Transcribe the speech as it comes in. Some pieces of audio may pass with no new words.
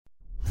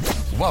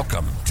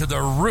Welcome to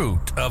the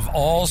root of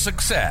all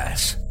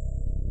success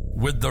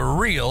with the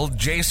real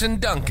Jason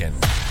Duncan,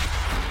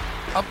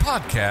 a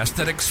podcast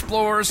that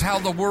explores how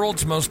the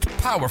world's most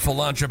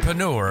powerful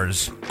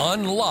entrepreneurs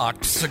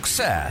unlocked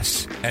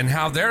success and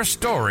how their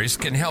stories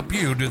can help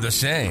you do the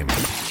same.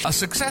 A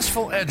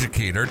successful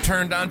educator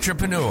turned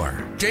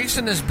entrepreneur,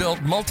 Jason has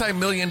built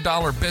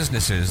multi-million-dollar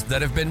businesses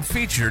that have been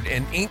featured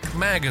in Inc.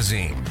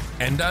 magazine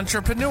and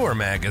Entrepreneur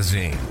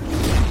magazine.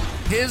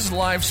 His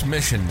life's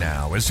mission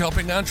now is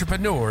helping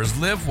entrepreneurs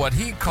live what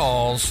he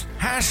calls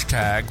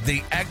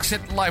 #the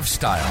exit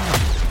lifestyle.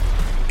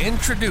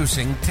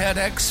 Introducing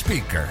TEDx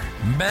speaker,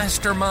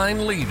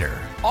 mastermind leader,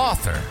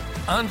 author,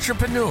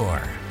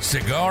 entrepreneur,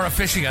 cigar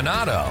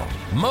aficionado,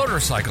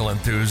 motorcycle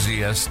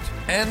enthusiast,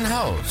 and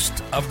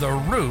host of The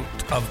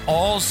Root of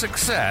All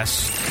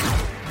Success,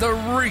 the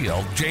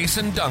real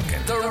Jason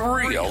Duncan. The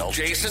real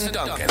Jason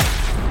Duncan.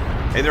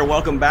 Hey there,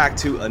 welcome back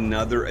to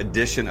another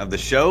edition of the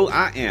show.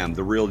 I am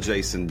the real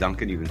Jason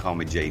Duncan. You can call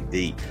me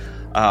JD.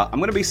 I'm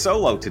going to be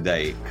solo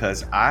today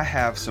because I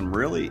have some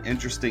really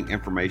interesting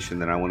information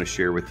that I want to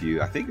share with you.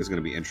 I think is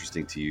going to be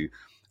interesting to you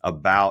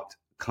about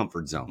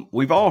comfort zone.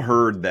 We've all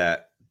heard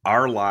that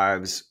our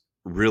lives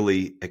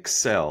really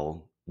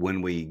excel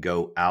when we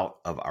go out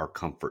of our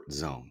comfort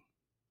zone.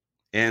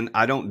 And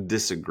I don't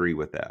disagree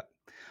with that.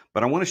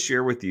 But I want to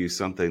share with you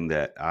something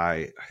that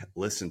I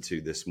listened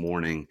to this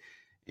morning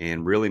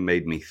and really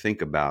made me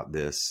think about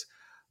this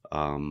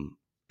in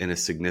a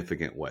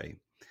significant way.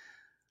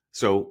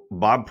 So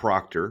Bob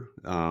Proctor,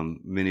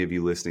 many of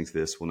you listening to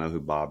this will know who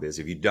Bob is.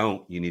 If you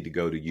don't, you need to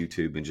go to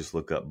YouTube and just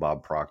look up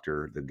Bob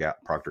Proctor, the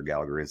Proctor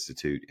Gallagher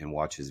Institute, and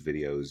watch his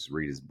videos,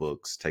 read his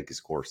books, take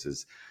his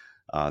courses.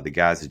 The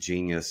guy's a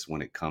genius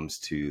when it comes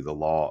to the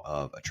law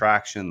of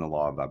attraction, the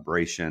law of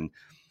vibration,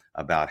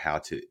 about how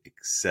to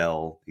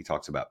excel. He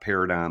talks about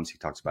paradigms. He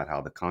talks about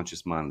how the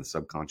conscious mind and the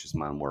subconscious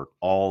mind work,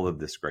 all of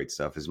this great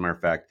stuff. As a matter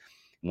of fact,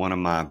 one of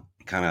my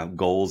kind of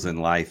goals in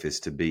life is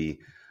to be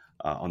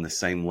on the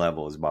same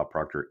level as Bob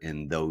Proctor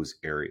in those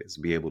areas,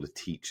 be able to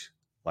teach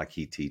like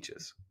he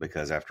teaches.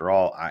 Because after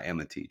all, I am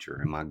a teacher.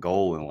 And my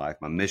goal in life,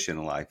 my mission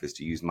in life is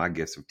to use my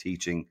gifts of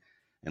teaching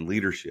and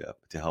leadership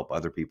to help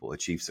other people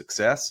achieve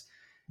success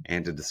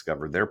and to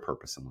discover their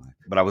purpose in life.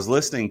 But I was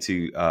listening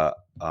to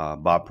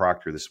Bob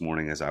Proctor this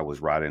morning as I was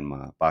riding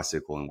my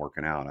bicycle and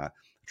working out. I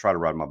try to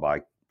ride my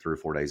bike 3 or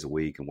 4 days a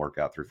week and work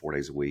out 3 or 4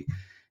 days a week.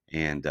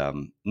 And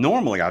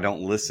normally I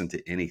don't listen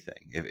to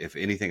anything. If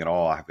anything at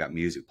all, I've got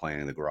music playing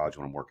in the garage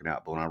when I'm working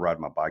out. But when I ride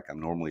my bike, I'm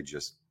normally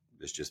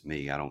it's just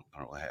me. I don't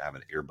have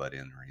an earbud in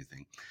or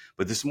anything.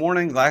 But this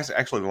morning, the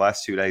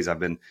last 2 days, I've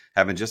been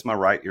having just my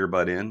right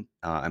earbud in.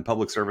 And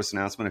public service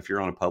announcement: if you're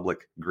on a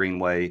public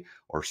greenway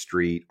or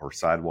street or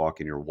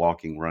sidewalk and you're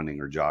walking, running,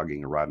 or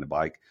jogging or riding a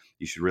bike,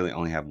 you should really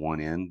only have one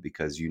in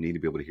because you need to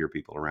be able to hear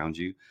people around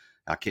you.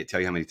 I can't tell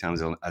you how many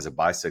times as a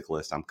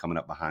bicyclist, I'm coming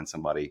up behind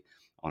somebody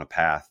on a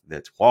path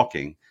that's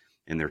walking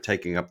and they're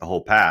taking up the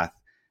whole path.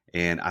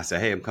 And I say,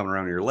 hey, I'm coming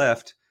around to your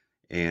left.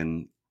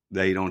 And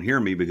they don't hear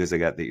me because they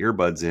got the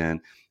earbuds in,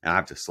 and I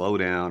have to slow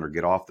down or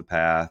get off the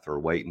path or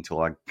wait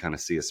until I kind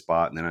of see a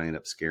spot. And then I end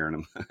up scaring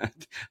them.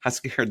 I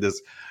scared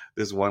this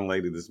one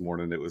lady this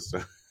morning. It was,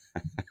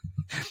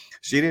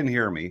 she didn't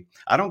hear me.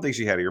 I don't think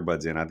she had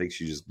earbuds in. I think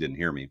she just didn't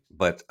hear me.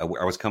 But I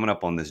was coming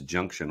up on this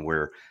junction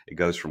where it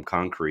goes from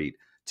concrete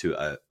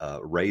to a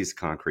raised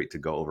concrete to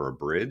go over a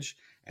bridge.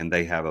 And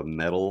they have a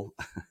metal,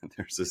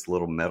 there's this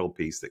little metal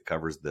piece that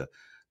covers the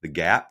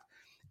gap,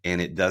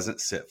 and it doesn't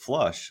sit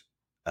flush.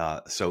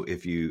 So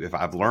if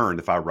I've learned,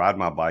 if I ride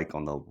my bike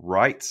on the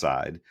right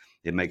side,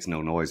 it makes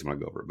no noise when I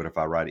go over it. But if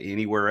I ride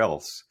anywhere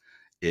else,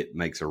 it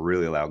makes a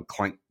really loud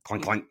clank,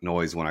 clank, clank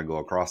noise when I go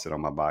across it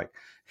on my bike.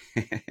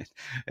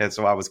 And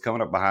so I was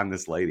coming up behind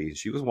this lady.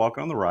 She was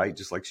walking on the right,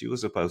 just like she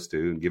was supposed to,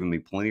 and giving me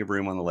plenty of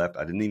room on the left.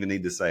 I didn't even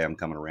need to say I'm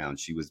coming around.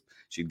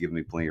 She'd given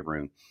me plenty of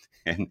room.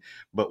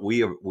 But we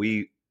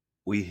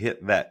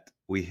hit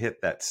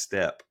that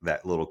step,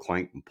 that little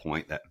clank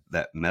point,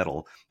 that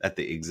metal at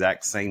the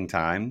exact same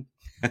time.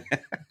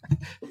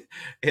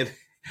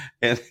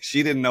 and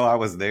she didn't know I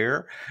was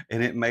there,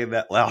 and it made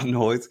that loud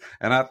noise,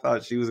 and I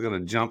thought she was going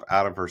to jump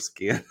out of her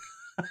skin.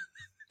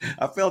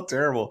 I felt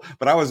terrible,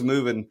 but I was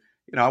moving,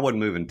 I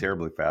wasn't moving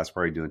terribly fast,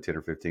 probably doing 10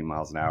 or 15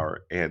 miles an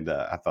hour. And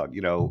I thought,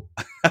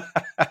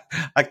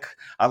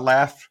 I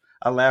laughed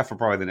for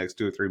probably the next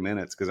 2 or 3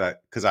 minutes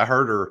because I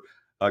heard her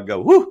go,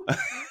 whoo.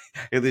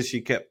 And then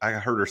I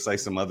heard her say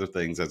some other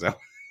things as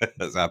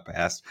I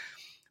passed.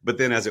 But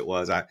then as it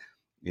was, I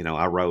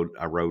rode,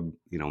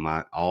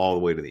 my all the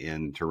way to the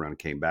end, turned around and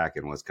came back,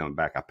 and was coming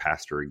back. I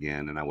passed her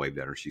again and I waved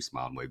at her. She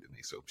smiled and waved at me.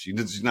 So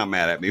she's not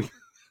mad at me,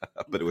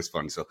 but it was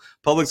funny. So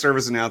public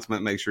service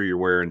announcement, make sure you're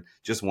wearing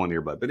just one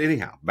earbud. But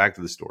anyhow, back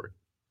to the story.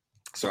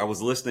 So I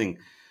was listening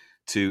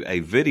to a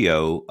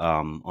video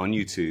on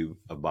YouTube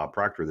of Bob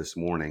Proctor this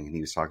morning, and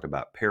he was talking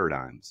about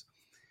paradigms.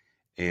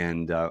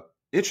 And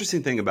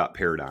interesting thing about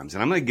paradigms,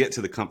 and I'm going to get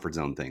to the comfort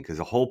zone thing because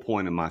the whole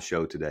point of my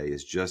show today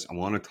is I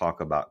want to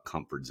talk about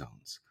comfort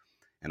zones.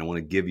 And I want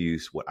to give you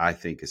what I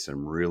think is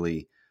some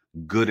really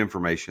good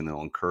information that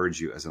will encourage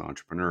you as an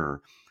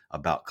entrepreneur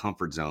about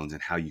comfort zones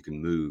and how you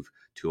can move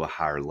to a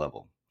higher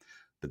level.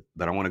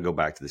 But I want to go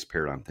back to this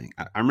paradigm thing.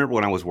 I remember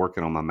when I was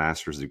working on my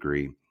master's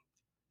degree,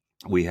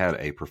 we had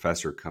a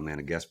professor come in,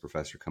 a guest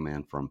professor come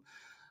in from,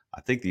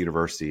 I think, the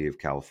University of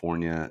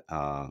California.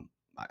 I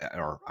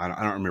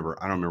don't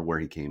remember where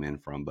he came in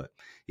from, but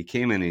he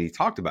came in and he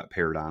talked about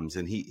paradigms.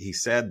 And he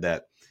said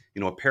that,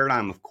 a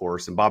paradigm, of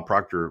course, and Bob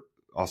Proctor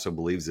also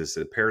believes this,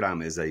 that a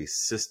paradigm is a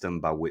system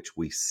by which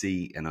we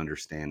see and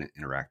understand and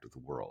interact with the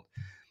world.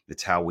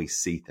 It's how we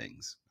see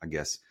things, I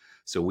guess.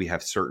 So we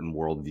have certain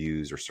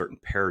worldviews or certain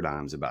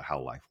paradigms about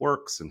how life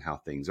works and how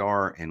things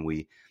are.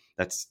 And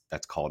that's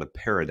called a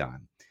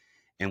paradigm.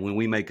 And when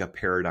we make a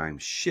paradigm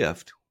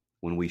shift,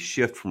 when we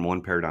shift from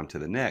one paradigm to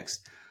the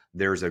next,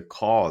 there's a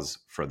cause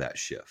for that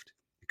shift,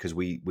 because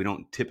we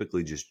don't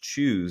typically just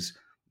choose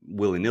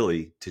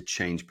willy-nilly to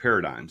change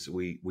paradigms.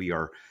 We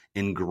are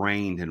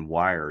ingrained and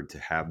wired to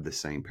have the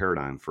same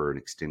paradigm for an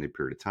extended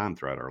period of time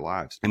throughout our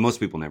lives. And most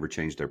people never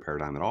change their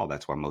paradigm at all.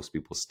 That's why most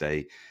people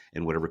stay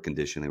in whatever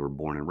condition they were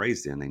born and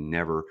raised in. They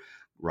never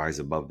rise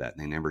above that,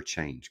 and they never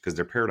change because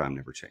their paradigm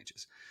never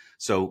changes.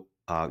 So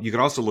you can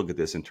also look at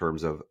this in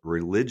terms of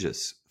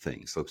religious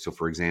things. So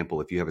for example,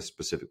 if you have a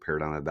specific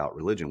paradigm about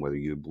religion, whether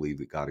you believe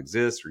that God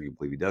exists or you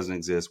believe he doesn't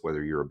exist,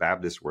 whether you're a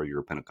Baptist, whether you're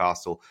a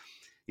Pentecostal,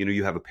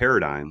 you have a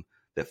paradigm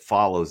that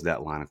follows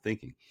that line of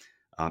thinking.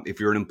 If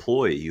you're an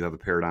employee, you have a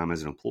paradigm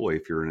as an employee.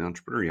 If you're an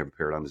entrepreneur, you have a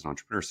paradigm as an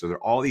entrepreneur. So there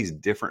are all these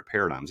different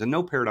paradigms, and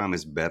no paradigm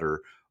is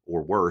better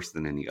or worse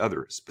than any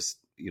other,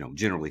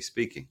 generally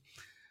speaking.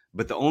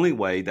 But the only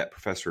way that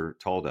professor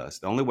told us,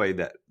 the only way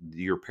that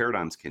your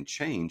paradigms can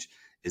change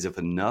is if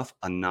enough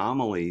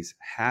anomalies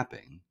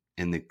happen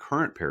in the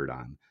current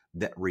paradigm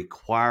that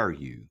require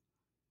you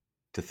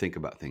to think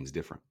about things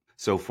different.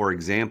 So for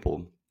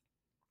example,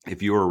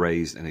 if you were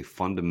raised in a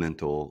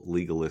fundamental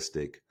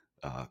legalistic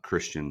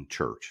Christian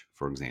church,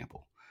 for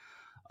example,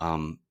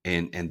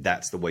 and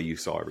that's the way you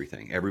saw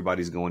everything.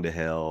 Everybody's going to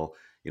hell.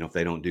 If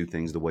they don't do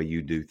things the way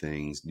you do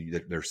things,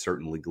 there's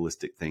certain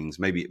legalistic things.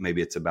 Maybe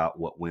it's about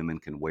what women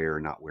can wear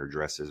and not wear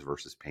dresses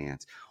versus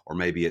pants. Or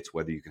maybe it's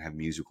whether you can have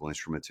musical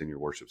instruments in your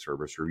worship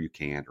service or you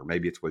can't. Or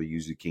maybe it's whether you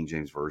use the King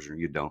James Version or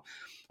you don't.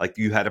 Like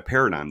you had a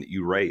paradigm that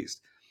you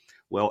raised.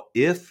 Well,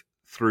 if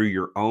through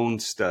your own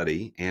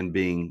study and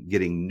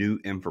getting new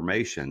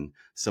information,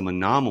 some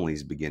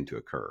anomalies begin to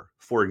occur.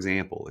 For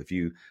example, if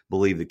you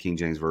believe the King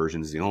James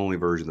Version is the only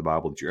version of the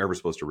Bible that you're ever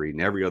supposed to read,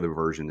 and every other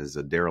version is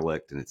a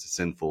derelict and it's a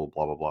sinful,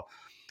 blah, blah, blah.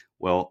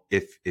 Well,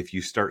 if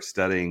you start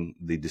studying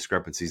the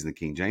discrepancies in the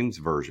King James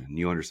Version,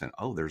 you understand,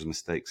 oh, there's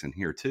mistakes in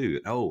here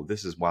too. And, oh,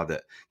 this is why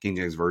the King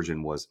James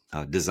Version was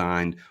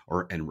designed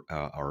or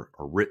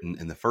written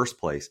in the first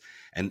place.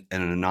 And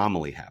an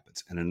anomaly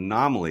happens. An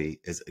anomaly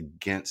is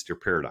against your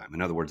paradigm.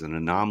 In other words, an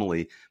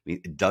anomaly,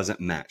 it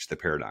doesn't match the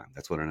paradigm.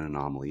 That's what an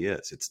anomaly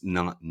is. It's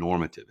not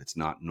normative. It's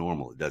not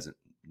normal. It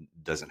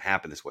doesn't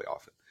happen this way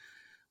often.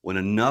 When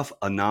enough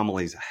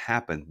anomalies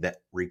happen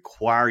that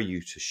require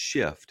you to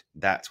shift,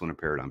 that's when a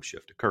paradigm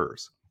shift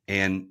occurs.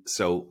 And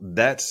so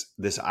that's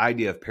this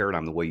idea of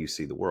paradigm, the way you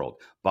see the world.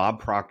 Bob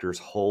Proctor's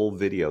whole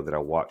video that I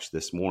watched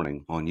this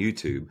morning on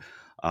YouTube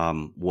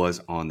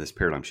was on this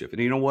paradigm shift.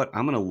 And you know what?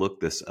 I'm going to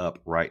look this up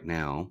right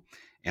now,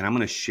 and I'm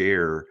going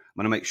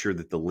to make sure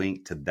that the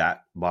link to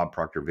that Bob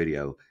Proctor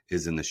video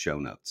is in the show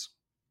notes.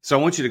 So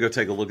I want you to go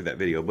take a look at that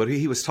video. But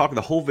he was talking,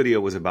 the whole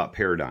video was about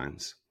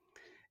paradigms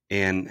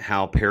and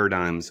how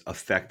paradigms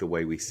affect the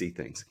way we see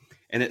things.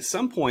 And at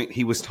some point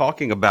he was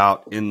talking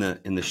about in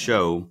the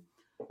show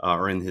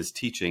or in his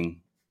teaching,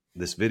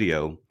 this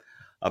video,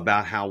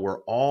 about how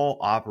we're all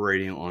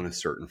operating on a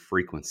certain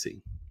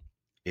frequency.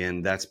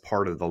 And that's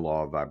part of the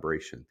law of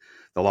vibration.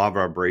 The law of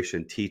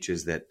vibration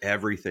teaches that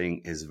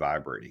everything is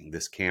vibrating.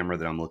 This camera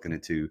that I'm looking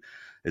into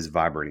is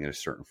vibrating at a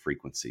certain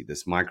frequency.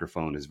 This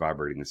microphone is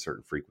vibrating at a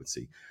certain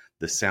frequency.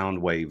 The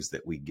sound waves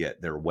that we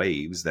get, they're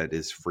waves, that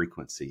is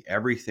frequency.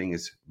 Everything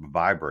is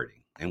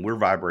vibrating. And we're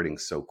vibrating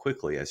so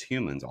quickly as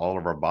humans. All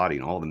of our body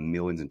and all the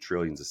millions and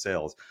trillions of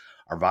cells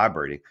are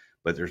vibrating,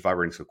 but they're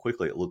vibrating so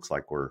quickly it looks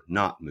like we're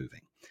not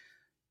moving.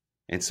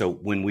 And so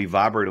when we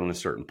vibrate on a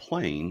certain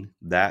plane,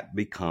 that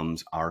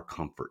becomes our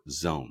comfort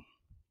zone.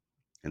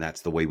 And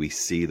that's the way we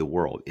see the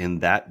world. In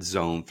that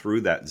zone,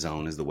 through that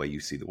zone is the way you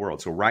see the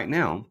world. So right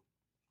now,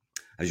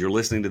 as you're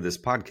listening to this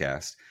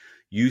podcast,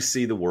 you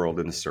see the world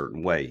in a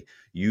certain way.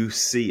 You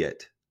see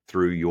it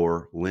through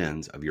your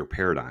lens of your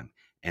paradigm.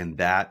 And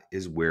that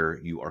is where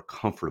you are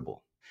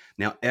comfortable.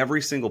 Now,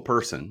 every single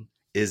person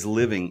is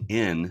living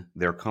in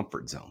their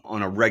comfort zone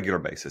on a regular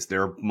basis.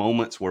 There are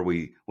moments where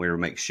we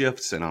make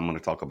shifts, and I'm going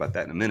to talk about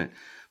that in a minute.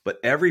 But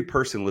every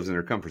person lives in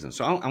their comfort zone.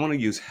 So I want to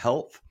use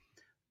health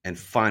and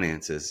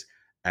finances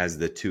as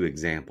the two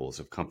examples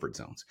of comfort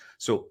zones.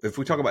 So if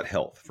we talk about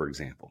health, for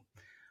example,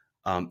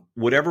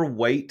 whatever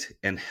weight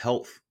and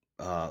health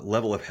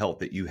level of health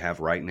that you have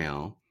right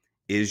now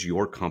is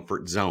your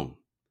comfort zone.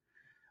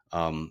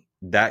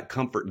 That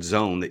comfort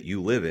zone that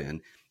you live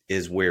in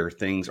is where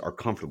things are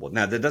comfortable.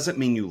 Now, that doesn't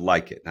mean you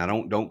like it. Now,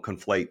 don't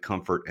conflate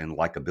comfort and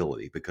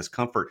likability, because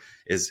comfort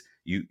is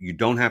you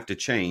don't have to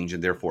change,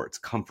 and therefore it's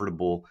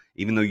comfortable.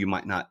 Even though you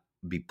might not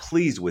be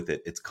pleased with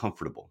it, it's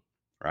comfortable,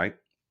 right?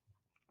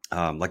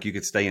 Like you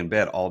could stay in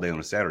bed all day on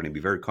a Saturday and be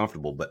very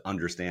comfortable, but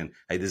understand,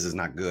 hey, this is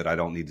not good. I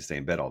don't need to stay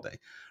in bed all day,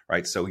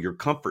 right? So your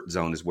comfort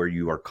zone is where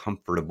you are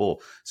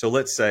comfortable. So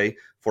let's say,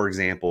 for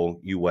example,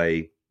 you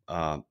weigh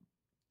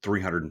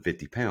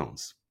 350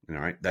 pounds, all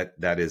right?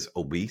 That is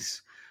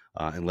obese.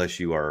 Unless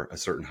you are a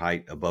certain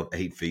height above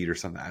 8 feet or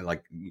something,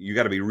 like you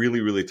got to be really,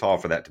 really tall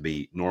for that to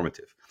be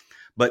normative.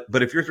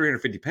 But if you're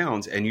 350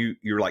 pounds and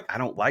you're like, I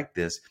don't like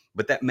this,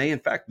 but that may in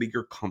fact be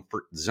your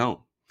comfort zone.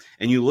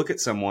 And you look at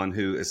someone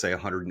who is, say,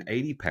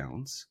 180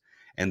 pounds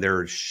and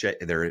they're fit,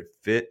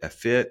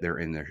 they're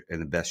in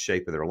the best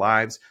shape of their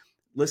lives.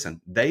 Listen,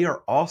 they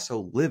are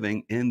also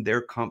living in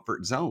their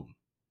comfort zone.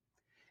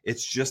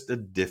 It's just a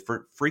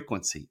different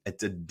frequency.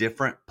 It's a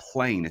different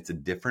plane. It's a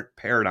different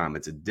paradigm.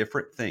 It's a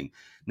different thing.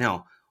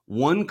 Now,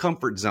 one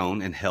comfort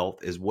zone in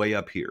health is way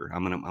up here.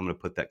 I'm gonna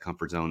put that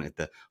comfort zone at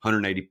the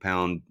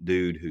 180-pound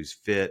dude who's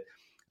fit,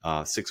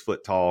 6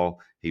 foot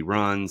tall. He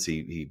runs.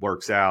 He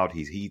works out.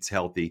 He eats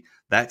healthy.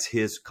 That's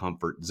his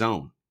comfort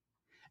zone.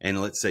 And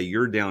let's say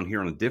you're down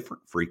here on a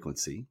different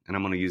frequency, and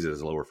I'm going to use it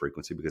as a lower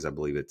frequency because I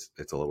believe it's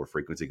a lower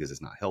frequency because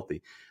it's not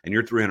healthy. And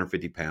you're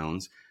 350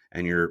 pounds,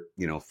 and you're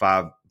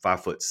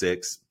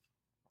 5'6",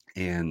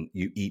 and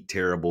you eat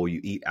terrible,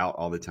 you eat out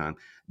all the time.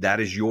 That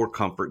is your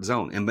comfort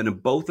zone. And but in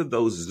both of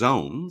those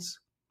zones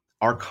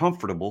are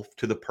comfortable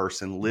to the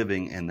person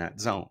living in that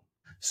zone.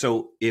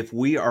 So if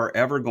we are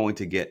ever going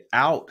to get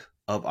out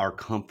of our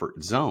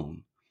comfort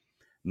zone,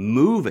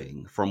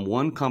 moving from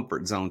one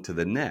comfort zone to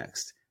the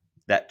next,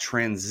 that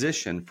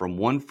transition from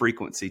one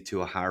frequency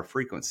to a higher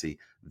frequency,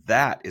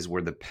 that is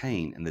where the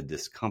pain and the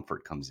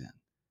discomfort comes in.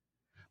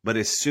 But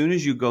as soon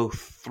as you go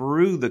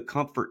through the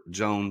comfort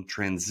zone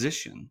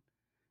transition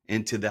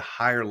into the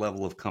higher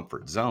level of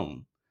comfort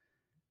zone,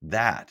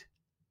 that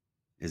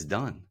is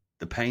done.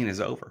 The pain is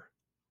over.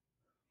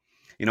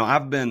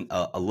 I've been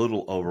a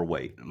little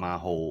overweight my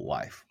whole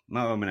life.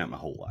 I mean, not my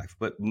whole life,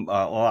 but a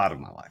lot of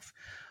my life.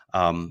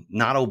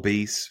 Not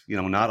obese,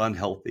 not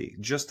unhealthy,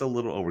 just a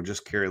little over,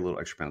 just carry a little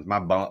extra pounds. My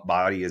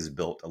body is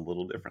built a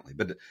little differently,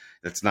 but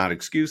that's not an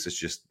excuse. It's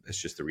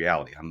just the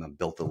reality. I'm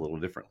built a little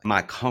differently. Am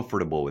I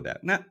comfortable with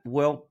that?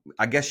 Well,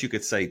 I guess you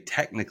could say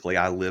technically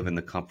I live in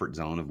the comfort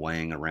zone of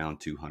weighing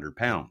around 200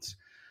 pounds.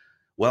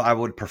 Well, I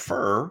would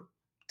prefer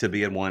to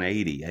be at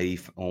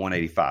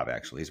 185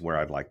 actually is where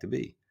I'd like to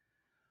be.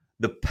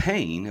 The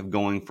pain of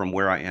going from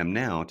where I am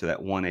now to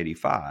that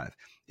 185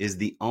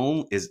 is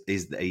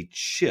a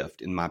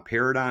shift in my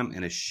paradigm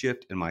and a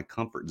shift in my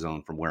comfort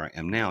zone from where I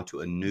am now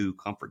to a new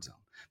comfort zone.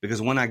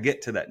 Because when I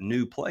get to that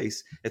new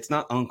place, it's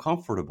not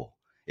uncomfortable.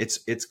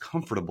 It's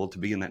comfortable to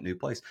be in that new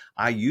place.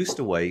 I used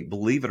to weigh,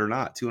 believe it or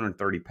not,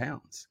 230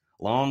 pounds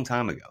a long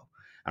time ago.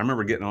 I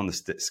remember getting on the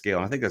scale,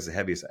 and I think that's the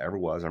heaviest I ever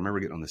was. I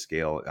remember getting on the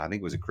scale. I think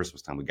it was at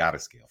Christmas time. We got a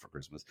scale for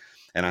Christmas.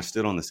 And I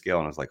stood on the scale,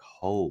 and I was like,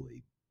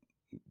 holy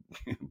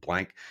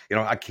blank.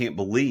 I can't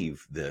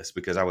believe this,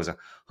 because I was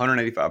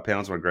 185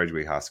 pounds when I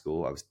graduated high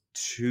school. I was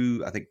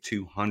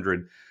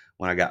 200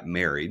 when I got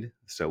married,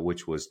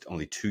 which was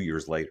only 2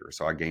 years later.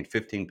 So I gained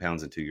 15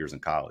 pounds in 2 years in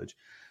college.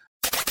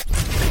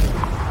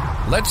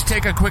 Let's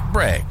take a quick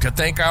break to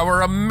thank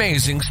our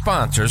amazing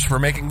sponsors for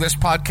making this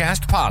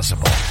podcast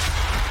possible.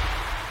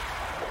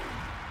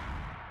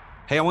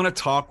 Hey, I want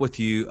to talk with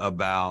you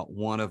about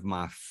one of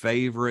my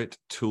favorite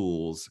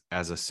tools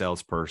as a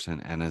salesperson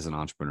and as an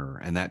entrepreneur,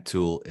 and that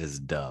tool is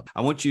Dub.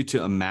 I want you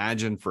to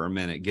imagine for a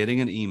minute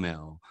getting an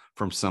email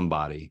from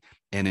somebody,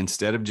 and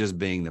instead of just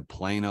being the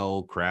plain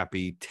old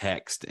crappy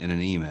text in an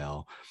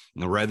email,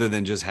 rather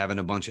than just having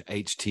a bunch of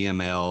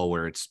HTML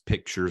where it's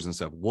pictures and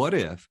stuff, what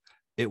if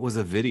it was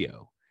a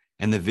video?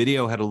 And the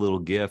video had a little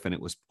GIF, and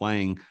it was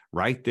playing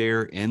right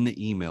there in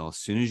the email as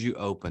soon as you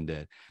opened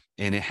it,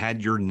 and it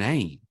had your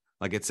name.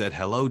 Like it said,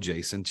 hello,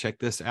 Jason, check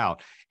this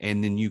out.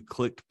 And then you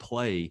clicked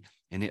play,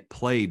 and it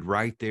played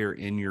right there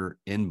in your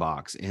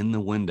inbox in the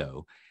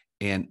window.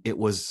 And it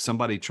was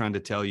somebody trying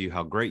to tell you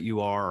how great you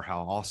are, or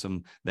how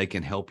awesome they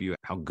can help you,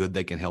 how good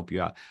they can help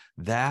you out.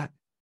 That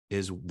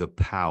is the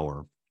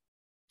power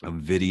of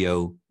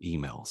video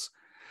emails.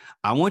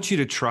 I want you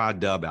to try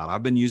Dub out.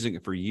 I've been using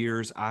it for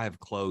years. I have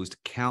closed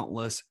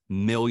countless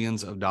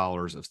millions of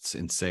dollars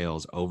in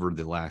sales over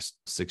the last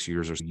 6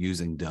 years or so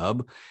using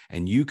Dub,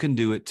 and you can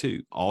do it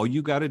too. All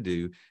you got to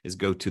do is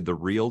go to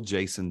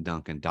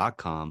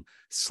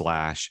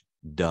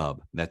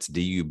therealjasonduncan.com/Dub. That's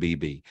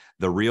DUBB.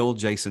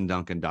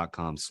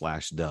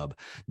 Therealjasonduncan.com/Dub.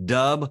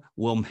 Dub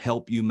will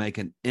help you make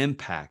an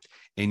impact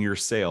in your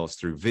sales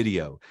through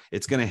video.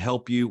 It's going to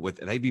help you with,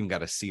 they've even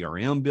got a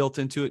CRM built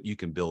into it. You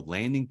can build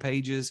landing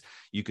pages.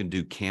 You can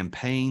do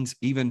campaigns,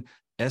 even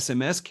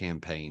SMS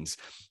campaigns.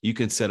 You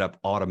can set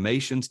up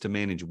automations to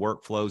manage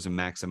workflows and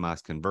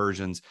maximize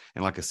conversions.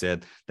 And like I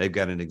said, they've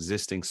got an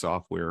existing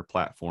software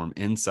platform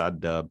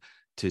inside Dub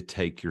to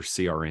take your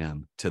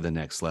CRM to the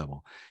next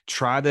level.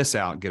 Try this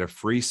out. Get a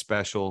free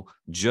special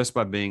just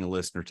by being a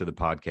listener to the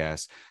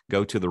podcast.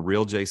 Go to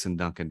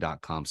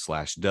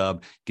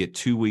therealjasonduncan.com/dub. Get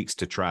 2 weeks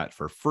to try it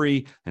for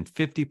free and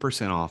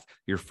 50% off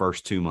your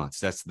first 2 months.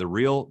 That's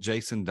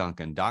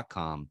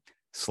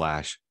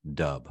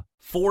therealjasonduncan.com/dub.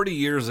 40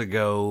 years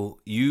ago,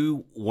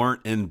 you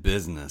weren't in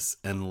business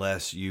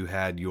unless you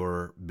had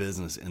your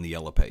business in the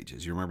Yellow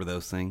Pages. You remember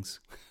those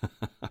things?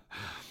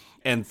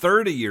 And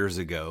 30 years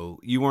ago,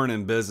 you weren't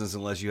in business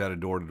unless you had a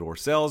door-to-door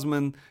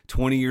salesman.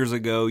 20 years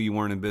ago, you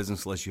weren't in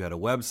business unless you had a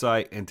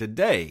website. And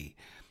today,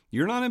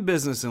 you're not in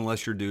business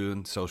unless you're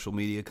doing social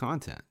media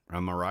content.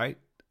 Am I right?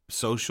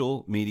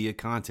 Social media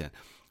content.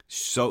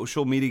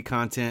 Social media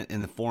content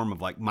in the form of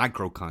like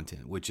micro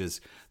content, which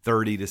is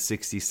 30 to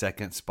 60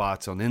 second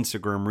spots on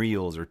Instagram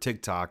Reels or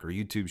TikTok or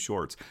YouTube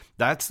Shorts.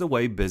 That's the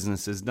way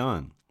business is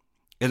done.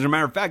 As a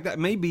matter of fact, that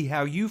may be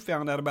how you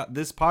found out about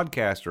this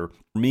podcast or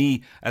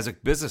me as a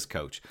business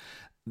coach.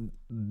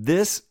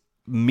 This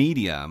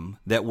medium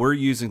that we're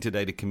using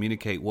today to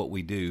communicate what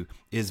we do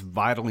is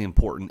vitally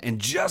important. And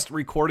just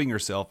recording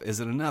yourself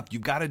isn't enough.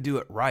 You've got to do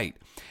it right.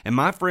 And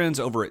my friends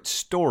over at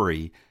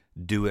Story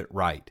do it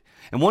right.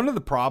 And one of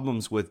the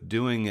problems with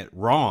doing it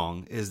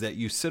wrong is that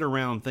you sit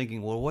around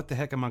thinking, well, what the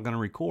heck am I going to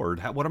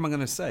record? What am I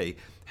going to say?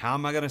 How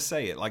am I going to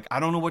say it? Like,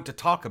 I don't know what to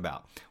talk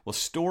about. Well,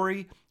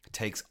 Story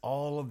takes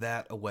all of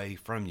that away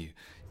from you.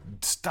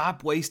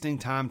 Stop wasting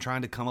time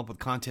trying to come up with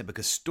content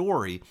because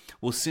Story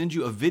will send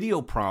you a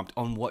video prompt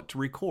on what to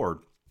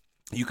record.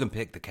 You can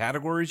pick the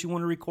categories you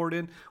want to record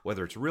in,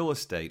 whether it's real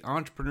estate,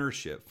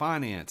 entrepreneurship,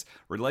 finance,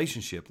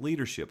 relationship,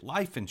 leadership,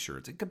 life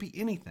insurance. It could be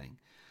anything.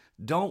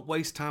 Don't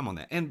waste time on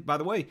that. And by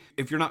the way,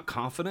 if you're not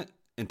confident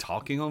in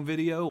talking on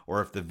video,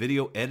 or if the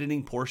video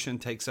editing portion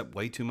takes up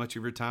way too much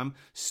of your time,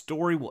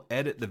 Story will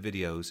edit the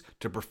videos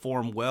to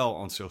perform well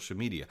on social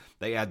media.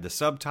 They add the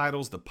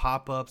subtitles, the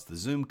pop-ups, the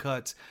zoom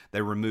cuts.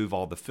 They remove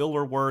all the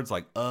filler words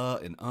like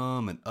and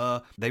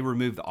They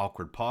remove the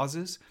awkward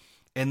pauses.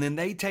 And then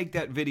they take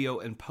that video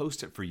and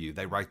post it for you.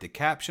 They write the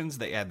captions,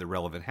 they add the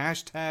relevant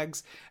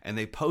hashtags, and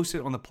they post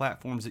it on the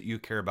platforms that you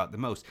care about the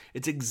most.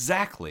 It's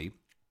exactly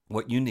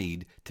what you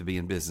need to be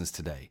in business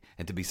today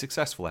and to be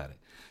successful at it.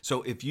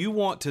 So if you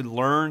want to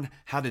learn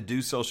how to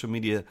do social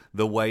media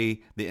the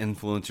way the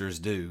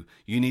influencers do,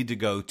 you need to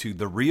go to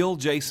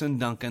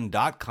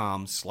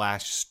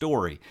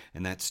therealjasonduncan.com/story.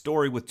 And that's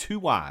story with 2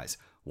 Y's.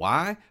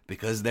 Why?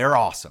 Because they're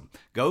awesome.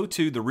 Go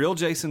to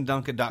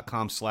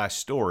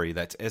therealjasonduncan.com/story.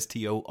 That's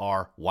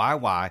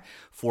STORYY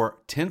for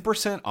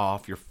 10%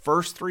 off your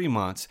first 3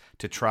 months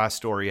to try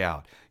Story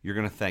out. You're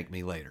going to thank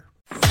me later.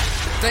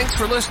 Thanks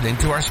for listening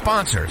to our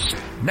sponsors.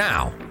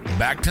 Now,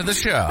 back to the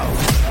show.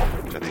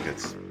 Which I think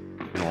it's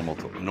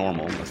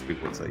normal. Most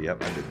people would say,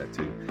 yep, I did that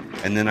too.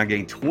 And then I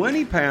gained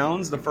 20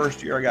 pounds the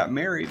first year I got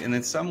married. And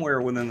then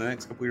somewhere within the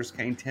next couple of years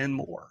gained 10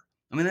 more.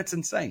 I mean, that's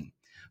insane.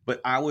 But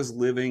I was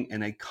living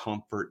in a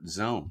comfort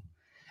zone.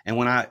 And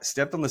when I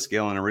stepped on the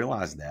scale and I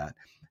realized that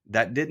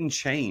didn't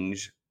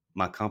change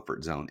my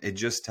comfort zone. It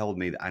just told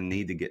me that I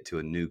need to get to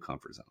a new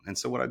comfort zone. And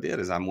so what I did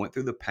is I went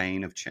through the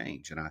pain of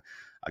change, and I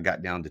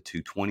got down to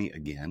 220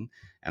 again,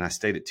 and I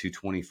stayed at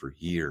 220 for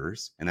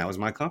years, and that was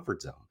my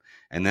comfort zone.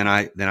 And then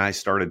I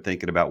started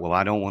thinking about, well,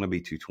 I don't want to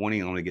be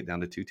 220. I want to get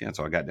down to 210.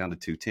 So I got down to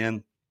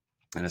 210,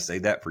 and I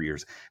stayed that for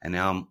years. And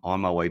now I'm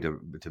on my way to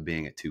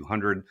being at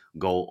 200,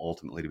 goal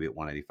ultimately to be at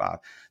 185.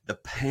 The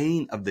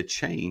pain of the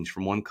change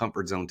from one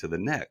comfort zone to the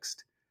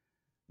next,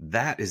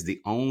 that is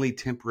the only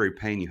temporary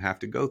pain you have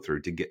to go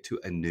through to get to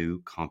a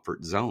new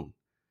comfort zone.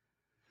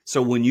 So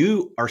when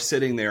you are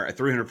sitting there at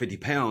 350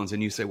 pounds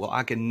and you say, well,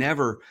 I can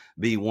never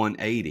be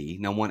 180,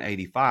 now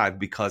 185,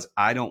 because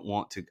I don't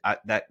want to,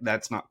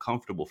 that's not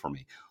comfortable for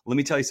me. Let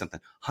me tell you something.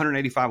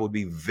 185 would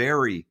be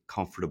very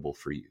comfortable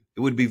for you.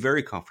 It would be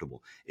very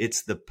comfortable.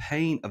 It's the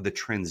pain of the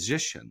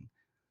transition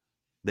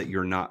that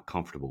you're not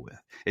comfortable with.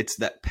 It's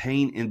that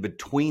pain in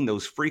between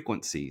those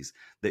frequencies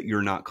that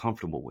you're not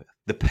comfortable with.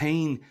 The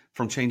pain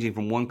from changing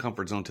from one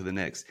comfort zone to the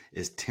next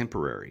is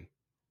temporary.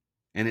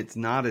 And it's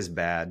not as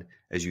bad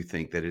as you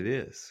think that it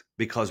is.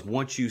 Because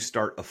once you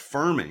start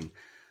affirming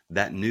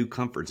that new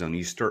comfort zone,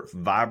 you start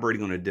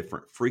vibrating on a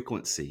different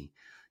frequency,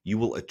 you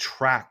will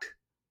attract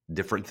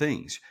different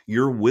things.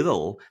 Your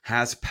will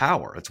has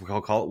power. That's what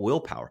I'll call it,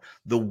 willpower.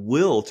 The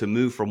will to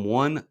move from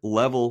one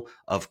level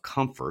of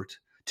comfort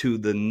to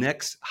the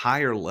next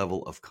higher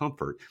level of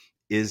comfort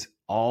is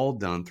all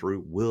done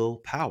through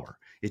willpower.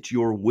 It's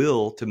your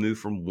will to move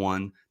from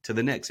one to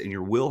the next, and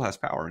your will has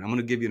power. And I'm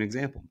going to give you an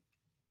example.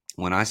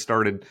 When I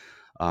started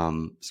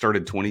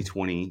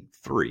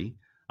 2023,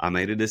 I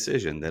made a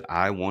decision that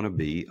I want to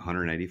be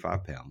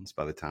 185 pounds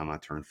by the time I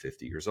turn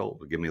 50 years old.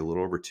 It'll give me a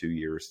little over 2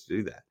 years to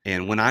do that.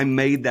 And when I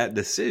made that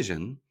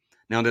decision,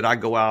 now, did I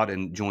go out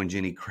and join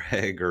Jenny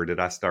Craig, or did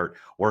I start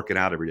working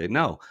out every day?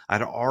 No,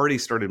 I'd already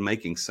started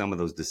making some of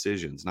those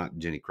decisions, not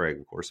Jenny Craig,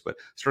 of course, but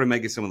started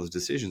making some of those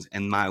decisions.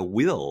 And my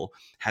will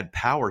had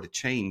power to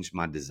change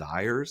my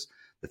desires,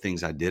 the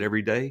things I did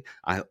every day.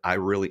 I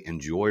really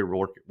enjoy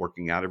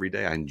working out every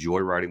day. I enjoy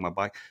riding my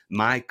bike.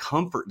 My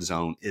comfort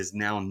zone is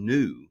now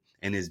new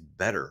and is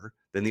better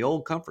than the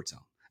old comfort zone.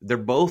 They're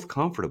both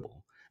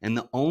comfortable. And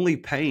the only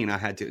pain I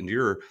had to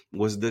endure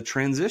was the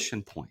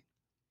transition point.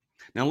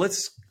 Now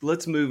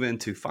let's move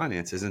into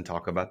finances and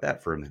talk about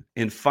that for a minute.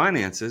 In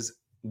finances,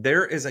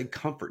 there is a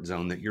comfort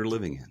zone that you're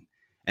living in.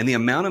 And the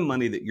amount of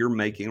money that you're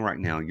making right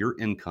now, your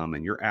income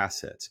and your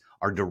assets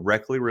are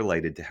directly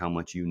related to how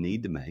much you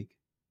need to make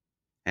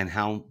and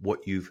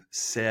what you've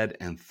said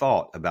and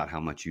thought about how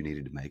much you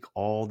needed to make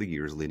all the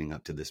years leading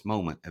up to this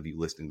moment of you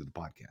listening to the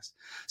podcast.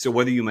 So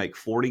whether you make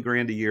 40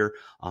 grand a year,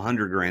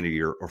 100 grand a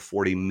year, or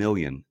 40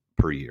 million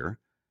per year,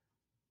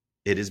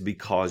 it is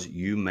because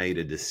you made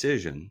a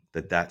decision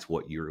that that's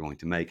what you're going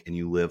to make, and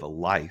you live a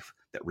life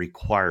that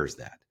requires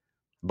that.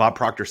 Bob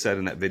Proctor said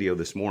in that video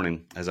this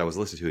morning, as I was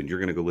listening to it, and you're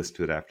going to go listen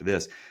to it after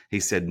this,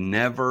 he said,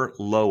 never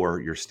lower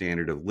your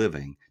standard of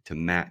living to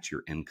match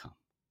your income.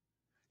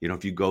 You know,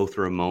 if you go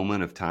through a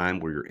moment of time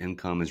where your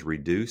income is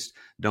reduced,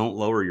 don't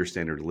lower your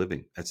standard of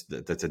living. That's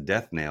a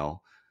death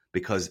knell,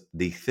 because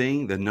the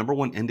number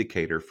one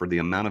indicator for the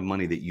amount of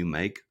money that you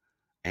make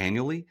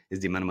annually is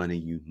the amount of money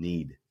you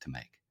need to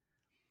make.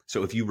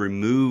 So if you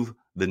remove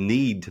the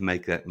need to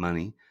make that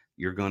money,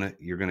 you're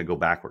gonna go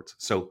backwards.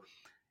 So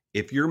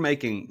if you're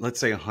making,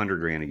 let's say, 100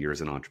 grand a year as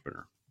an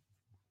entrepreneur,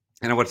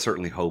 and I would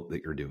certainly hope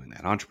that you're doing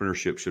that.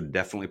 Entrepreneurship should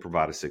definitely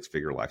provide a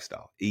six-figure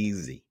lifestyle.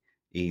 Easy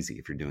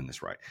if you're doing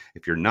this right.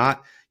 If you're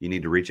not, you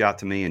need to reach out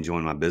to me and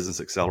join my business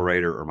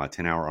accelerator or my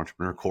 10-hour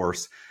entrepreneur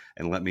course,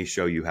 and let me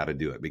show you how to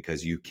do it.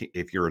 Because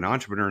if you're an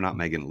entrepreneur not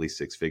making at least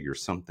six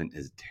figures, something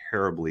is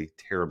terribly,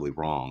 terribly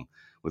wrong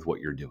with what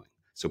you're doing.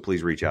 So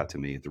please reach out to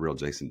me at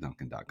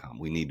therealjasonduncan.com.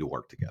 We need to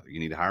work together. You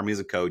need to hire me as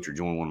a coach or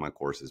join one of my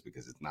courses,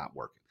 because it's not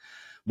working.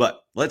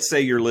 But let's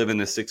say you're living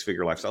a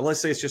six-figure lifestyle.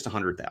 Let's say it's just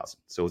 100,000.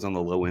 So it's on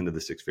the low end of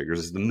the six figures.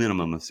 It's the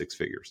minimum of six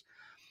figures.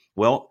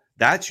 Well,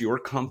 that's your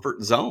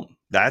comfort zone.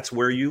 That's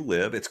where you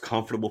live. It's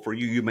comfortable for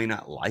you. You may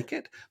not like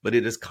it, but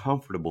it is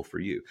comfortable for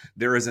you.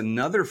 There is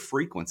another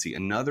frequency,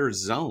 another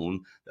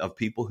zone of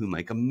people who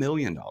make $1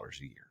 million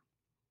a year.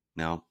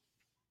 Now,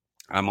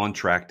 I'm on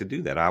track to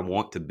do that.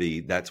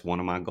 That's one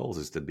of my goals,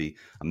 is to be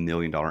 $1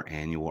 million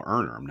annual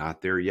earner. I'm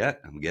not there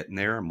yet. I'm getting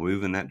there. I'm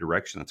moving in that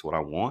direction. That's what I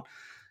want.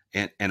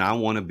 And I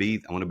want to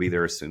be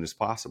there as soon as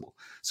possible.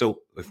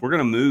 So if we're going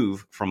to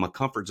move from a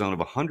comfort zone of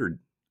 100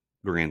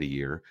 grand a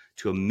year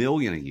to $1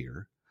 million a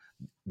year,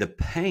 the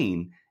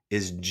pain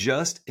is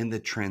just in the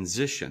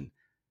transition.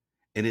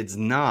 And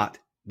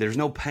there's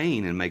no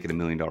pain in making $1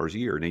 million a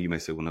year. Now you may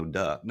say, well, no,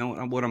 duh. No,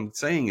 what I'm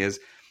saying is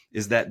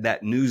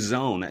that new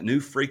zone, that new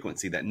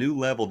frequency, that new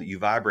level that you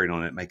vibrate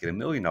on it, making $1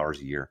 million a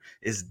year,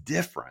 is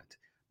different,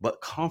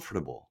 but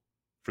comfortable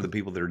for the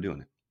people that are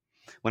doing it.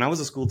 When I was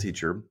a school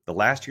teacher, the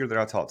last year that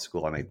I taught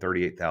school, I made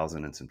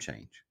 $38,000 and some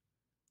change.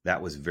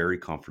 That was very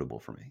comfortable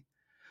for me.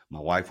 My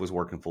wife was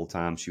working full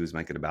time. She was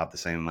making about the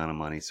same amount of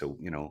money. So,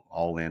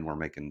 all in, we're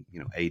making,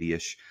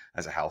 80-ish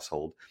as a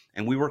household,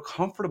 and we were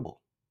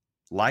comfortable.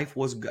 Life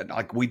was good.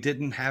 Like we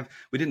did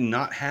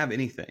not have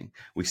anything.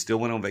 We still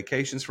went on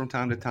vacations from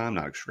time to time,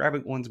 not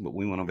extravagant ones, but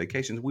we went on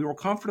vacations. We were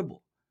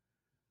comfortable.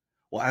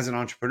 Well, as an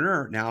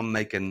entrepreneur, now I'm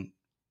making,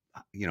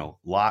 a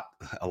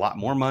lot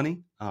more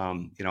money.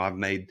 I've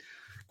made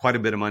quite a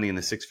bit of money in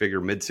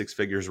the mid six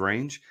figures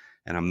range,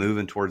 and I'm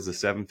moving towards the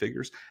seven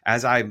figures.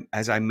 As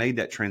I made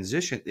that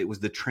transition, it was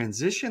the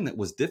transition that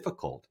was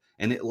difficult,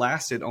 and it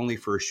lasted only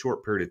for a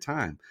short period of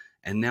time.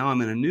 And now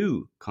I'm in a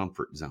new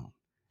comfort zone.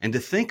 And to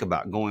think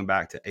about going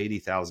back to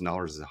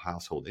 $80,000 as a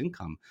household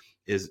income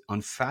is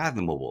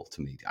unfathomable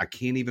to me. I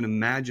can't even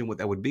imagine what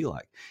that would be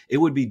like. It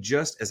would be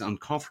just as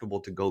uncomfortable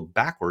to go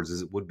backwards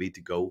as it would be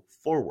to go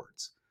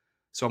forwards.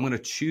 So I'm going to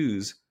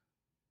choose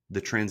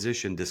the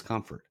transition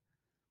discomfort.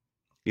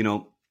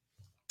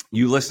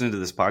 You listening to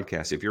this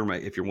podcast, if you're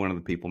one of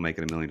the people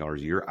making $1 million a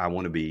year, I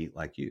want to be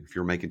like you. If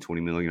you're making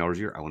 $20 million a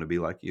year, I want to be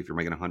like you. If you're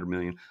making $100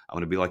 million, I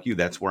want to be like you.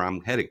 That's where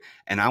I'm heading.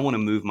 And I want to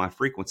move my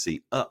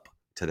frequency up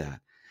to that.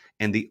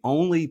 And the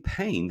only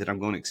pain that I'm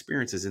going to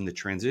experience is in the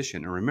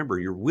transition. And remember,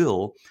 your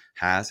will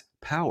has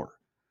power.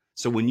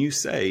 So when you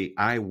say,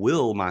 I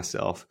will make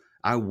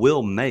 $1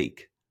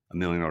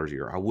 million a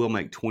year, I will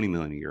make 20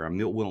 million a year, I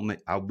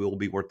will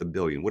be worth $1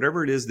 billion,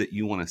 whatever it is that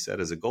you want to set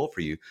as a goal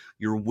for you,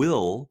 your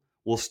will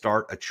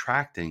start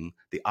attracting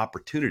the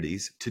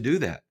opportunities to do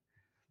that.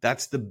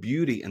 That's the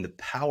beauty and the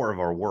power of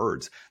our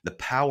words, the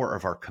power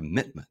of our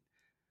commitment.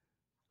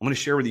 I'm going to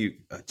share with you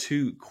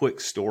two quick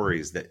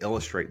stories that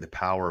illustrate the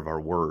power of our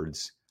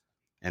words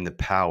and the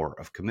power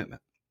of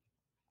commitment.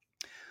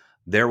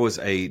 There was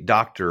a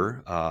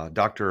doctor,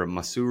 Dr.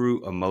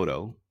 Masaru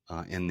Emoto,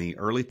 in the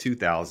early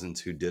 2000s,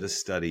 who did a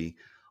study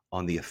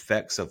on the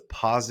effects of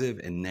positive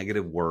and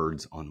negative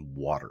words on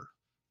water.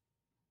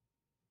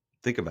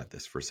 Think about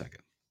this for a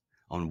second.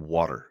 On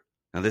water.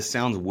 Now, this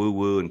sounds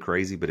woo-woo and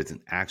crazy, but it's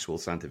an actual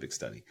scientific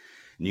study.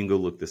 And you can go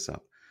look this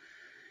up.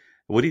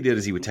 What he did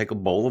is he would take a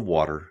bowl of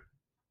water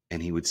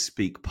and he would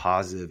speak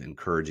positive,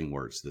 encouraging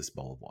words to this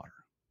bowl of water.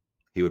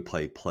 He would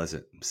play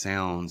pleasant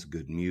sounds,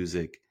 good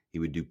music. He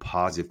would do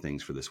positive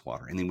things for this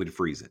water, and he would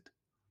freeze it.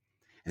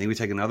 And he would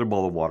take another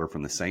bowl of water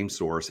from the same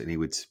source, and he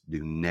would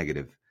do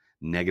negative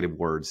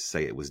words,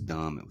 say it was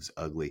dumb, it was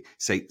ugly,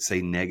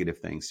 say negative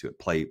things to it,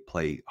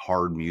 play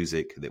hard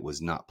music that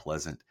was not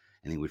pleasant,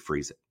 and he would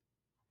freeze it.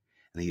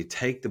 And he would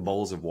take the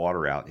bowls of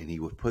water out, and he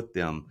would put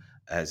them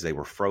as they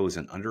were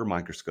frozen under a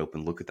microscope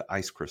and look at the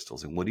ice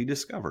crystals. And what he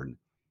discovered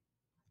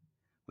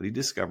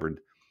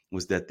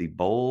was that the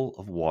bowl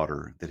of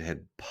water that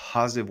had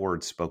positive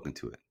words spoken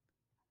to it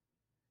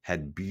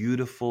had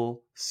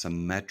beautiful,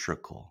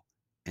 symmetrical,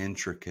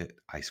 intricate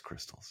ice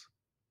crystals.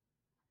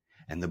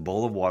 And the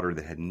bowl of water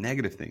that had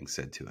negative things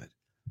said to it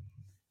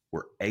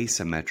were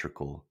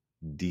asymmetrical,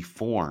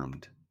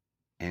 deformed,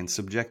 and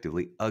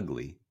subjectively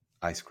ugly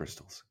ice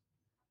crystals.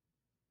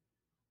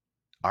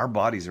 Our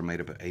bodies are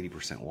made up of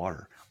 80%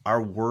 water.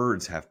 Our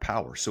words have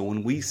power. So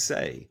when we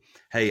say,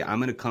 hey,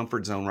 I'm in a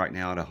comfort zone right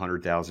now at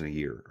 100,000 a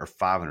year or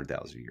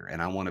 500,000 a year,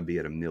 and I want to be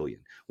at 1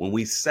 million. When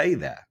we say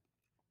that,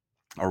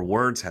 our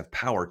words have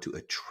power to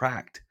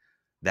attract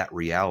that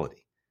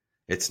reality.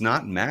 It's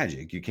not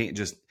magic. You can't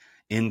just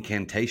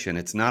incantation.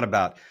 It's not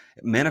about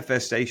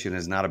manifestation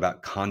is not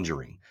about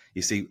conjuring.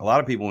 You see, a lot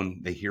of people,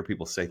 when they hear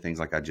people say things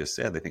like I just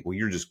said, they think, well,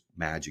 you're just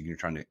magic. You're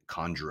trying to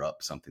conjure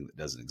up something that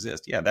doesn't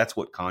exist. Yeah, that's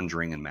what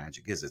conjuring and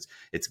magic is.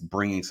 It's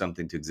bringing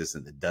something to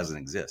existence that doesn't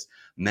exist.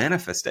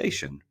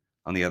 Manifestation,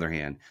 on the other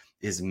hand,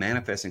 is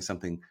manifesting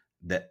something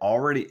that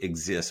already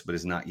exists but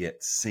is not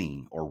yet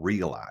seen or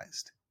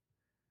realized.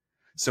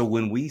 So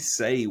when we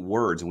say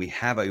words and we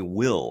have a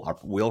will, our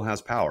will has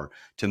power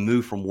to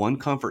move from one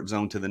comfort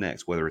zone to the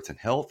next, whether it's in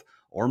health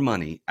or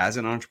money. As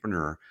an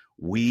entrepreneur,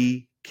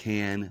 we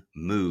can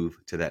move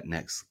to that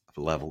next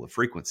level of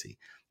frequency.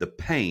 The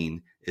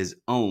pain is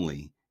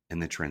only in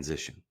the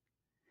transition.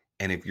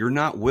 And if you're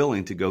not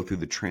willing to go through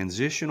the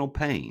transitional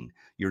pain,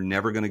 you're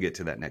never going to get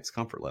to that next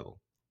comfort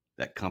level,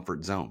 that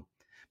comfort zone.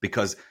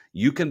 Because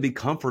you can be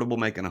comfortable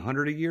making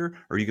 100 a year,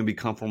 or you can be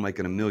comfortable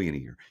making 1 million a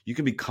year. You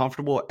can be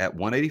comfortable at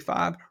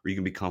 185, or you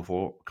can be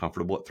comfortable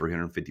at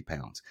 350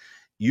 pounds.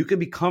 You can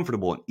be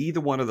comfortable in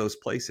either one of those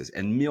places.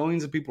 And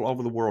millions of people all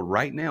over the world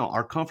right now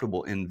are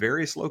comfortable in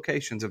various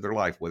locations of their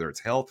life, whether it's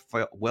health,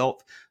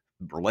 wealth,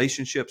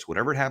 relationships,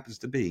 whatever it happens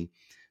to be.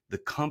 The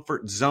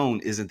comfort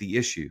zone isn't the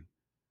issue.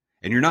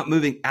 And you're not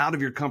moving out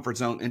of your comfort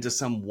zone into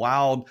some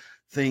wild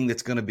thing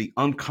that's going to be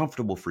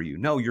uncomfortable for you.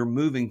 No, you're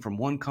moving from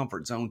one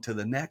comfort zone to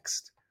the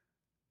next.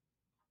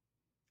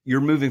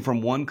 You're moving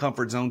from one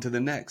comfort zone to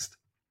the next.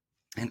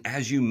 And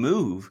as you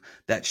move,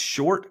 that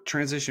short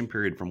transition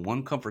period from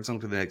one comfort zone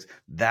to the next,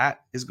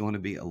 that is going to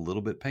be a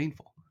little bit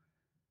painful,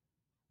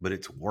 but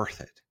it's worth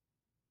it.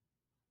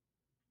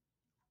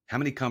 How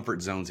many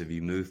comfort zones have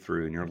you moved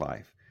through in your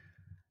life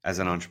as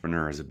an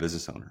entrepreneur, as a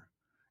business owner?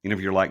 You know,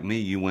 if you're like me,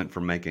 you went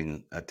from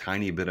making a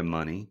tiny bit of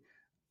money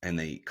and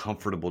a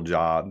comfortable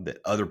job that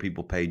other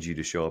people paid you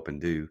to show up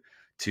and do,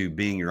 to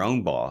being your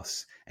own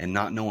boss and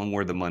not knowing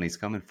where the money's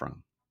coming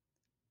from.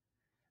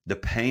 The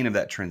pain of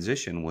that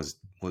transition was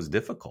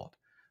difficult,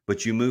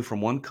 but you move from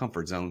one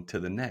comfort zone to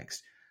the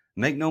next.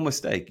 Make no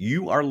mistake,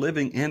 you are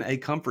living in a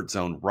comfort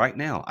zone right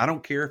now. I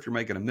don't care if you're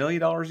making $1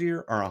 million a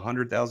year or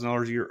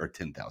 $100,000 a year or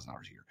 $10,000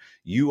 a year.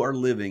 You are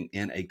living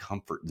in a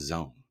comfort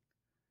zone.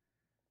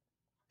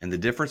 And the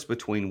difference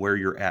between where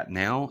you're at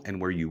now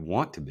and where you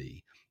want to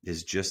be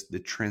is just the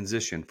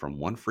transition from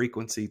one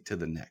frequency to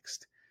the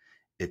next.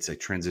 It's a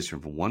transition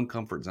from one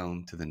comfort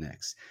zone to the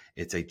next.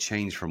 It's a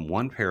change from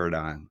one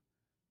paradigm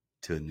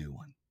to a new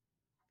one.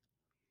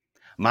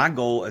 My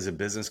goal as a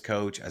business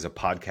coach, as a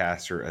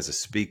podcaster, as a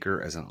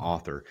speaker, as an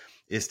author,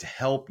 is to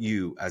help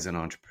you as an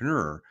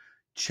entrepreneur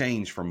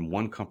change from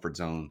one comfort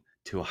zone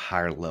to a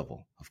higher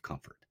level of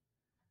comfort.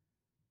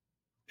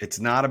 It's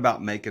not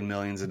about making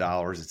millions of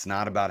dollars. It's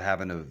not about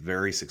having a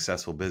very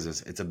successful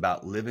business. It's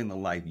about living the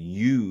life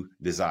you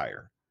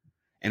desire.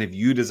 And if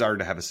you desire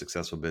to have a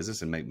successful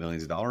business and make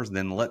millions of dollars,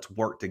 then let's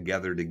work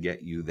together to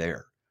get you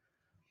there.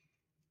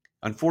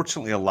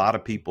 Unfortunately, a lot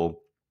of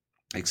people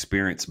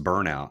experience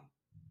burnout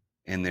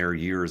in their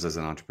years as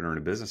an entrepreneur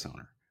and a business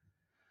owner.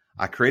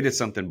 I created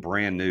something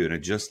brand new and it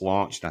just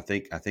launched. I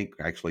think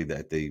actually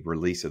that the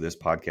release of this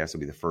podcast will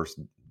be the first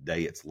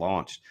day it's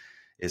launched.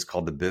 It's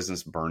called the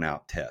Business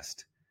Burnout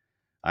Test.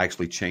 I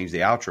actually changed the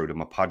outro to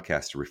my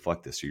podcast to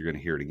reflect this. So you're going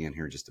to hear it again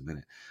here in just a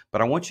minute.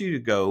 But I want you to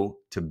go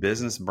to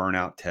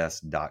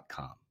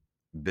businessburnouttest.com.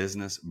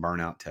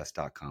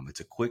 businessburnouttest.com. It's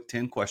a quick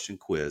 10-question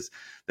quiz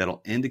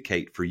that'll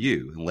indicate for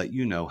you and let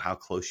you know how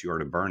close you are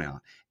to burnout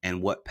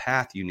and what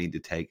path you need to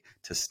take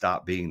to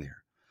stop being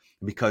there.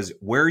 Because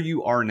where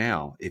you are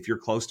now, if you're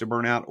close to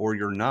burnout or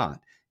you're not,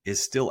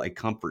 is still a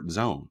comfort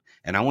zone.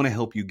 And I want to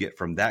help you get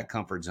from that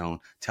comfort zone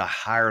to a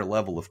higher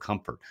level of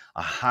comfort,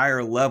 a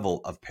higher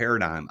level of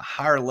paradigm, a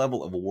higher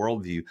level of a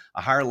worldview,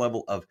 a higher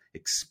level of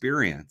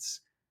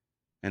experience.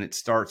 And it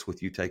starts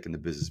with you taking the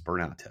Business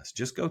Burnout Test.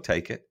 Just go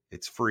take it.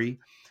 It's free.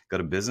 Go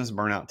to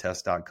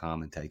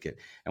businessburnouttest.com and take it.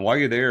 And while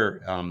you're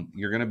there,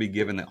 you're going to be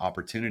given the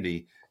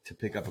opportunity to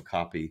pick up a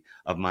copy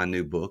of my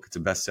new book. It's a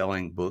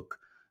best-selling book.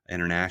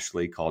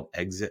 internationally called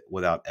Exit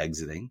Without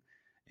Exiting.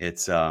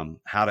 It's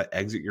how to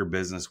exit your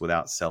business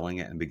without selling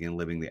it and begin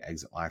living the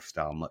exit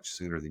lifestyle much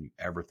sooner than you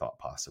ever thought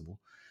possible.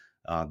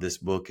 This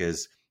book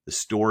is the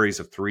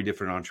stories of 3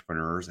 different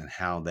entrepreneurs and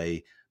how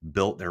they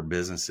built their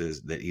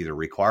businesses that either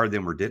required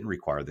them or didn't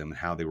require them, and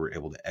how they were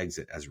able to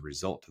exit as a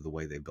result of the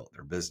way they built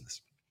their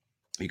business.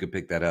 You can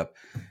pick that up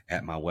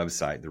at my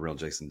website,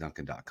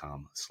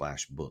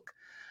 therealjasonduncan.com/book.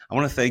 I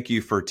want to thank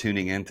you for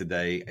tuning in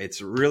today.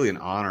 It's really an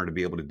honor to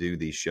be able to do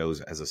these shows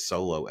as a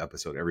solo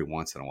episode every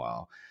once in a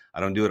while. I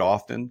don't do it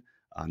often.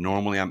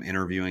 Normally I'm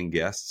interviewing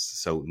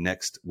guests. So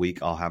next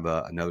week I'll have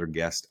another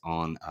guest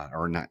on,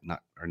 or not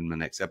in my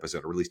next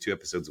episode. I release 2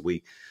 episodes a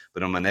week,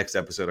 but on my next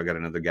episode, I got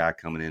another guy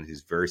coming in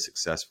who's very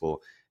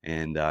successful,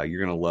 and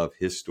you're going to love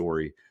his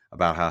story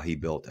about how he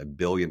built a $1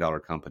 billion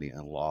company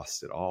and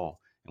lost it all,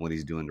 and what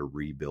he's doing to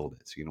rebuild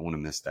it. So you don't want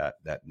to miss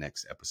that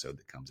next episode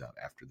that comes out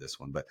after this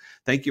one. But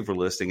thank you for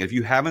listening. If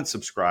you haven't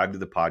subscribed to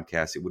the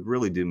podcast, it would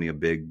really do me a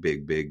big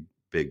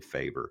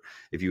favor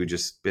if you would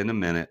just spend a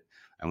minute.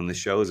 And when the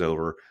show is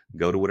over,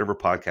 go to whatever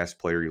podcast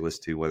player you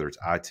listen to, whether it's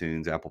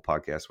iTunes, Apple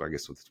Podcasts, well, I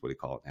guess that's what they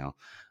call it now,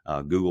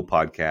 Google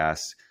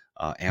Podcasts,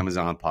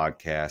 Amazon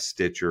Podcasts,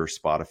 Stitcher,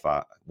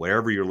 Spotify,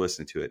 wherever you're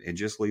listening to it, and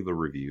just leave a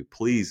review.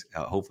 Please,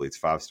 hopefully it's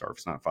 5-star. If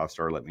it's not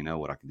 5-star, let me know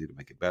what I can do to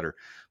make it better.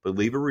 But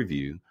leave a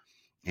review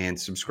and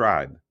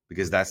subscribe,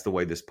 because that's the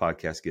way this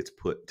podcast gets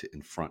put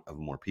in front of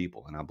more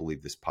people. And I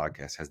believe this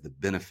podcast has the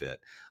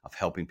benefit of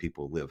helping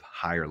people live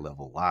higher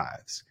level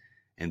lives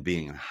and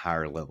being in a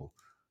higher level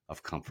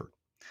of comfort.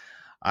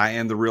 I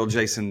am the real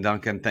Jason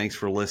Duncan. Thanks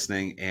for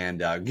listening.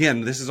 And again,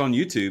 this is on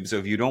YouTube. So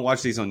if you don't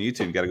watch these on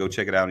YouTube, you got to go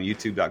check it out on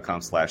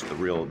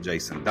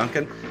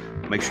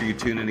youtube.com/therealjasonduncan. Make sure you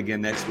tune in again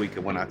next week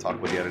when I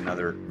talk with yet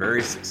another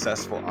very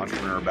successful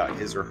entrepreneur about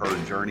his or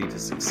her journey to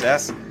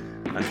success.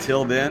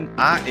 Until then,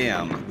 I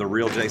am the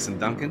real Jason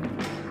Duncan,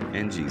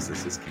 and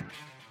Jesus is King.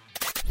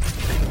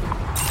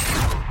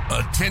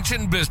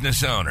 Attention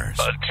business owners.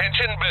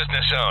 Attention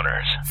business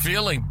owners.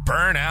 Feeling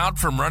burnout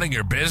from running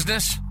your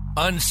business?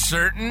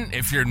 Uncertain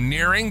if you're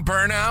nearing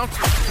burnout?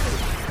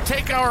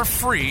 Take our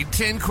free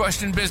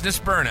 10-question business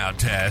burnout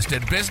test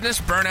at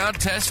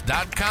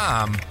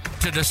businessburnouttest.com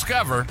to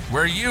discover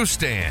where you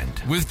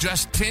stand. With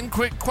just 10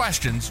 quick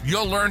questions,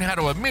 you'll learn how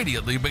to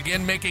immediately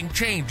begin making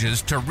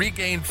changes to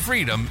regain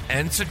freedom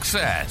and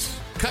success.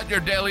 Cut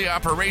your daily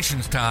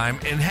operations time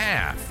in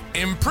half.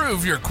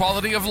 Improve your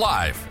quality of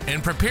life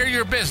and prepare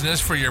your business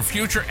for your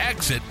future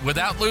exit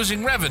without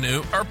losing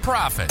revenue or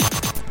profit.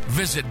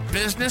 Visit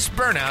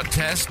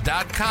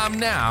businessburnouttest.com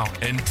now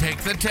and take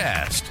the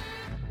test.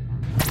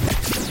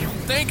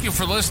 Thank you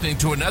for listening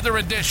to another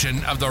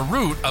edition of The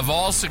Root of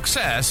All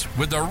Success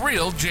with the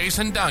real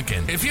Jason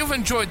Duncan. If you've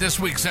enjoyed this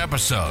week's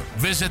episode,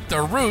 visit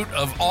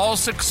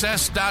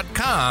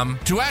therootofallsuccess.com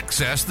to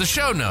access the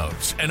show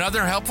notes and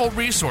other helpful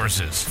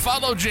resources.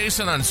 Follow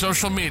Jason on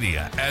social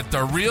media at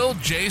The Real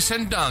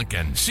Jason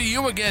Duncan. See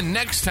you again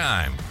next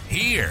time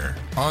here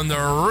on The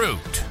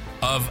Root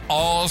of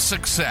All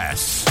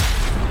Success.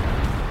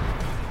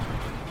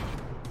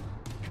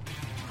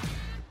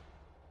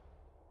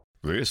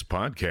 This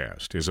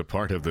podcast is a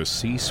part of the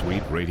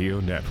C-Suite Radio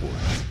Network.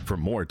 For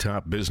more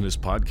top business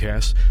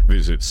podcasts,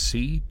 visit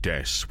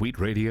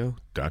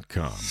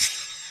c-suiteradio.com.